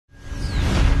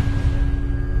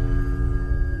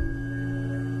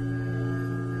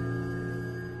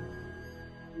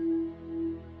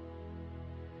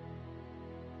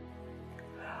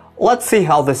Let's see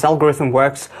how this algorithm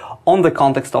works on the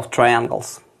context of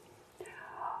triangles.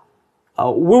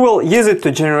 We will use it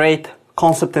to generate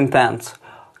concept intents,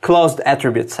 closed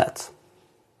attribute sets.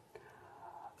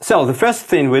 So the first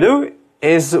thing we do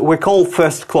is we call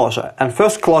first closure, and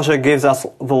first closure gives us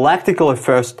the lactically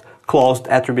first closed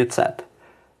attribute set.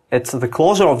 It's the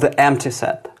closure of the empty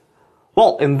set.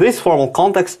 Well, in this formal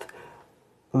context,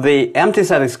 the empty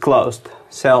set is closed,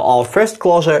 so our first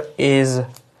closure is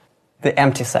the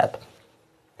empty set.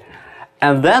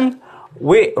 And then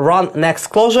we run next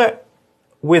closure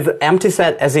with empty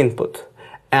set as input.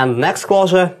 And next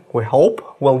closure, we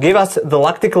hope, will give us the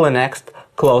lactically next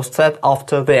closed set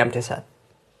after the empty set.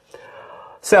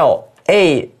 So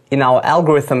A in our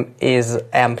algorithm is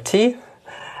empty,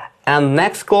 and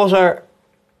next closure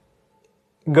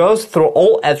goes through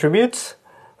all attributes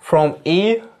from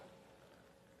E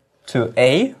to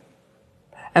A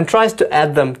and tries to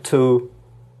add them to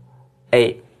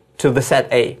the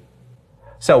set A.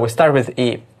 So we start with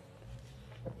E.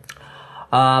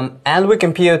 And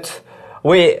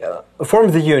we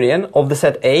form the union of the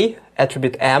set A,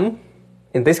 attribute M.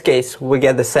 In this case, we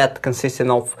get the set consisting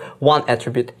of one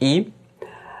attribute E.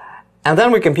 And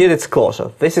then we compute its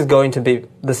closure. This is going to be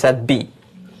the set B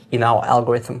in our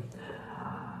algorithm.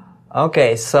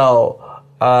 Okay, so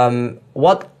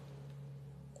what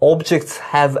objects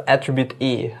have attribute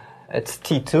E? It's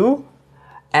T2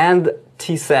 and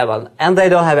T7, and they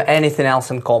don't have anything else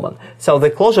in common. So the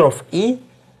closure of E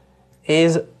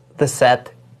is the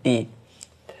set E.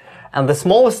 And the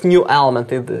smallest new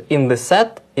element in the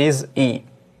set is E.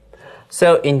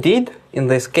 So indeed, in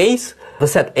this case, the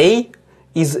set A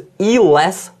is E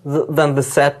less than the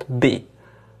set B.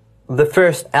 The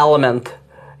first element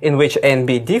in which A and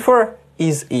B differ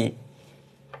is E.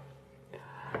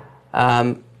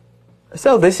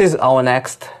 So this is our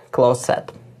next closed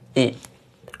set, E.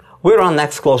 We run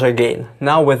next closure again,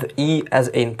 now with E as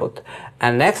input.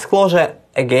 And next closure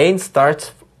again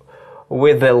starts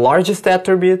with the largest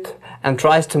attribute and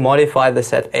tries to modify the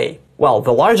set A. Well,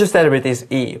 the largest attribute is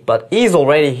E, but E is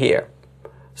already here.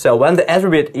 So when the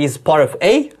attribute is part of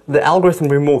A, the algorithm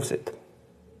removes it.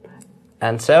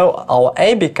 And so our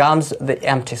A becomes the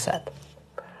empty set.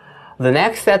 The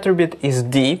next attribute is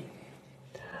D.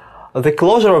 The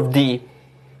closure of D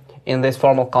in this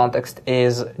formal context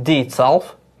is D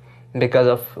itself, because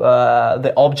of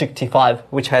the object T5,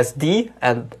 which has D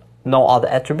and no other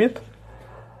attribute.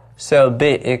 So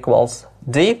B equals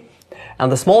D,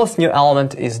 and the smallest new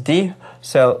element is D,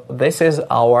 so this is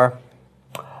our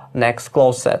next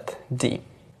closed set, D.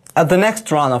 At the next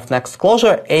run of next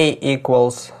closure, A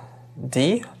equals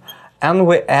D, and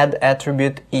we add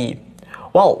attribute E.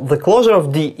 Well, the closure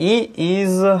of DE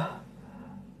is the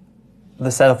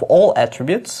set of all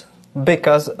attributes,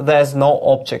 because there's no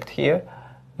object here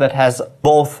that has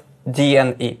both D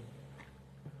and E.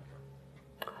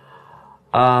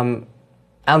 And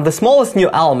the smallest new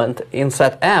element in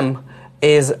set M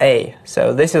is A.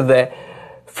 So this is the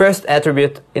first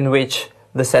attribute in which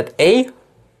the set A,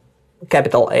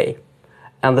 capital A,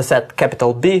 and the set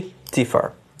capital B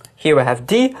differ. Here we have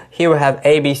D, here we have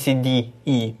A, B, C, D,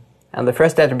 E. And the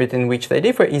first attribute in which they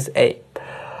differ is A.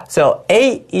 So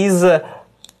A is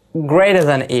greater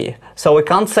than E. So we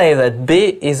can't say that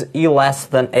B is E less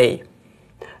than A.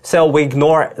 So we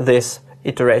ignore this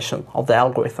iteration of the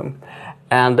algorithm.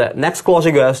 And next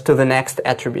closure goes to the next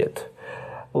attribute.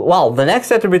 Well, the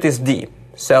next attribute is D.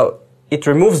 So it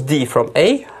removes D from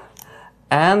A,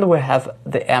 and we have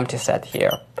the empty set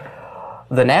here.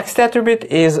 The next attribute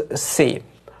is C.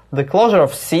 The closure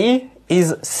of C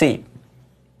is C.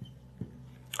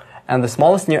 And the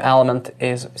smallest new element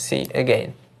is C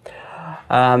again.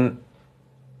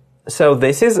 So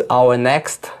this is our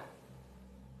next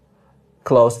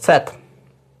closed set,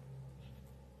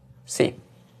 C.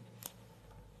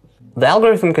 The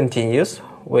algorithm continues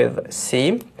with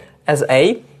C as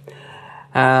A.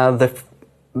 The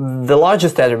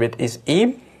largest attribute is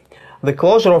E. The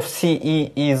closure of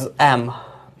CE is M,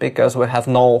 because we have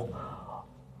no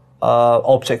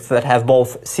objects that have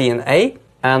both C and A.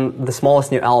 And the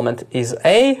smallest new element is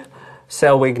A,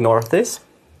 so we ignore this.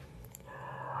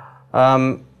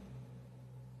 And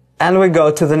we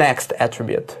go to the next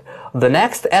attribute. The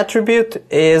next attribute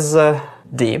is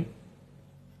D.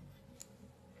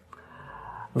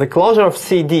 The closure of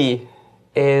CD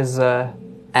is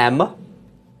M,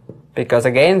 because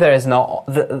again there is no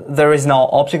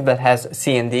object that has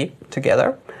C and D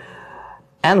together,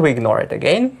 and we ignore it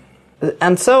again.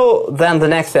 And so then the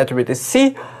next attribute is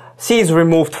C. C is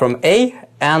removed from A,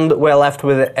 and we're left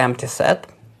with an empty set.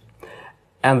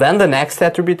 And then the next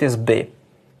attribute is B.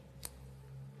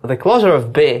 The closure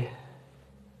of B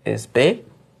is B.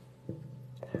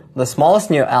 the smallest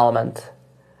new element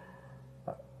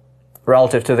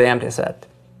relative to the empty set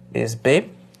is B.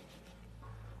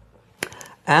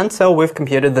 And so we've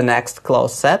computed the next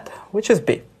closed set, which is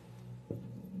B.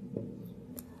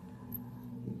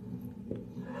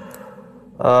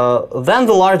 Then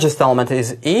the largest element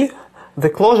is E. The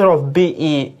closure of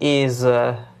BE is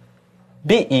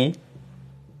BE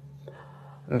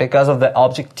because of the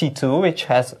object T2, which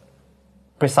has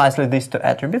precisely these two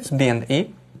attributes, B and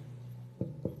E.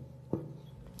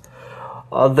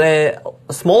 The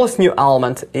smallest new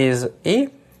element is E,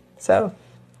 so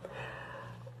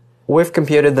we've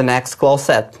computed the next closed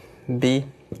set, BE.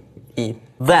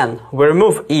 Then we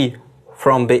remove E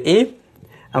from BE,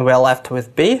 and we are left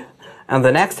with B, and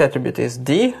the next attribute is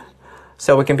D,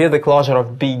 so we compute the closure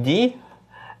of BD,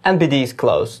 and BD is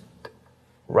closed.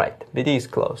 Right, BD is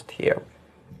closed here.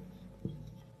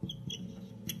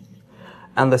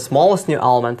 And the smallest new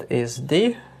element is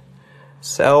D,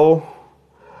 so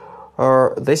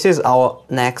this is our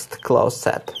next closed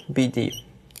set, BD.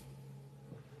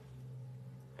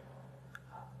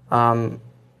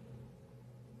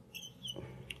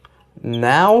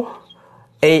 Now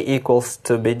A equals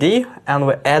to BD, and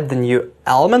we add the new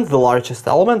element, the largest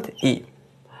element, E.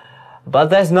 But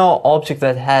there's no object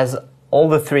that has all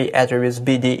the three attributes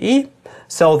BDE,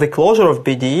 so the closure of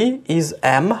BDE is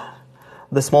M,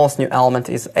 the smallest new element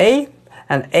is A,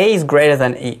 and A is greater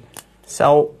than E.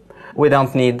 So we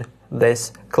don't need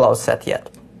this closed set yet.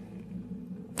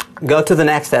 Go to the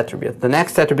next attribute. The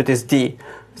next attribute is D,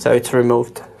 so it's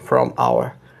removed from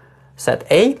our set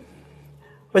A,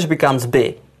 which becomes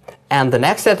B. And the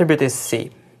next attribute is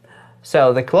C.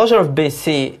 So the closure of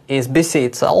BC is BC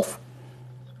itself.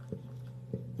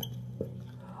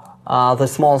 The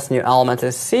smallest new element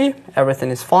is C,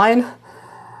 everything is fine.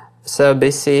 So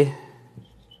BC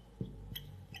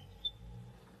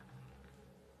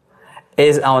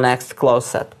is our next closed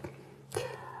set.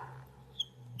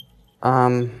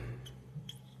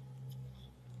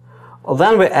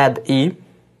 Then we add E,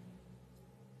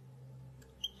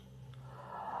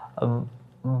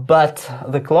 but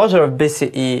the closure of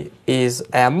BCE is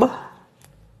M,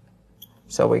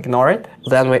 so we ignore it.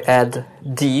 Then we add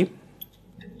D,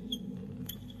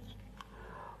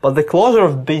 but the closure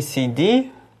of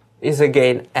BCD is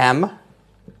again M,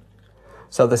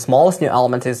 so the smallest new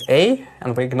element is A,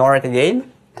 and we ignore it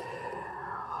again.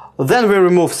 Then we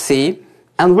remove C,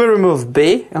 and we remove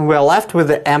B, and we are left with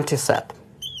the empty set.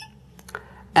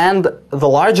 And the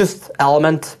largest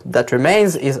element that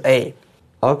remains is A.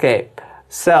 Okay,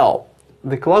 so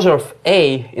the closure of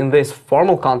A in this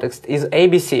formal context is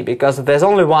ABC, because there's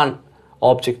only one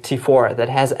object T4 that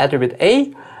has attribute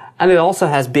A, and it also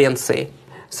has B and C.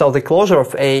 So the closure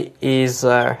of A is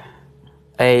A,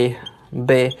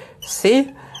 B,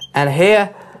 C, and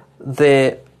here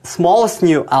the smallest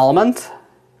new element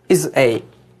is A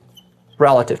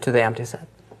relative to the empty set.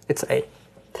 It's A.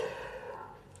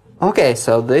 Okay,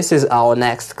 so this is our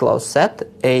next closed set,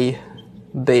 A,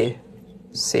 B,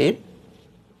 C.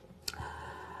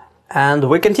 And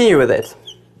we continue with it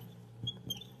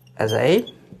as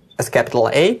A, as capital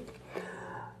A.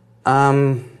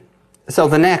 So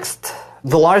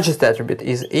the largest attribute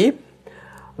is E.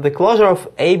 The closure of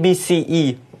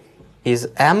ABCE is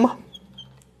M.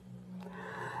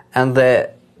 And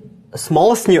the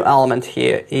smallest new element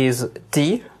here is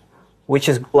D, which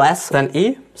is less than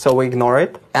E, so we ignore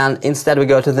it. And instead we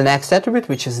go to the next attribute,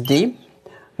 which is D.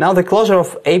 Now the closure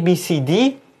of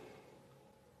ABCD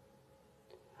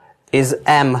is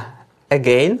M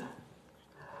again.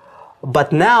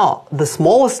 But now the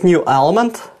smallest new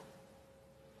element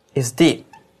is D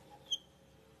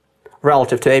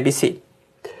relative to ABC.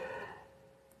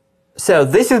 So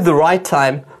this is the right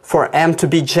time for M to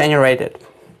be generated.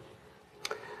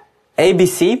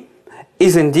 ABC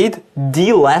is indeed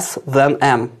D less than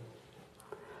M.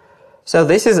 So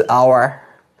this is our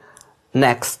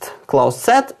next closed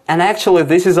set, and actually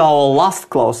this is our last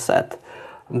closed set,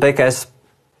 because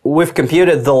we've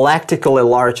computed the lactically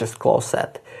largest closed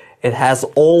set. It has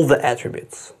all the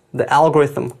attributes. The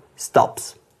algorithm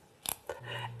stops.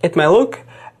 It may look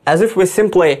as if we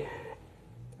simply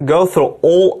go through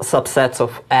all subsets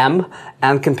of M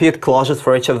and compute closures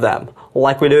for each of them,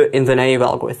 like we do in the naive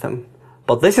algorithm.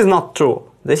 But this is not true.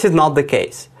 This is not the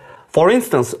case. For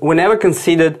instance, we never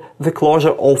considered the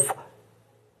closure of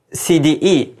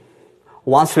CDE.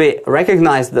 Once we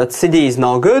recognized that CD is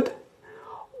no good,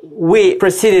 we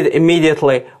proceeded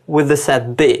immediately with the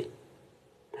set B.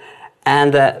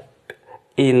 And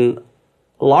in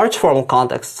large formal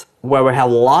contexts, where we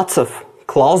have lots of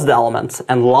closed elements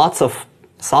and lots of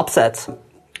subsets,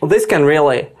 this can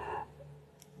really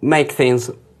make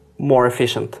things more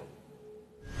efficient.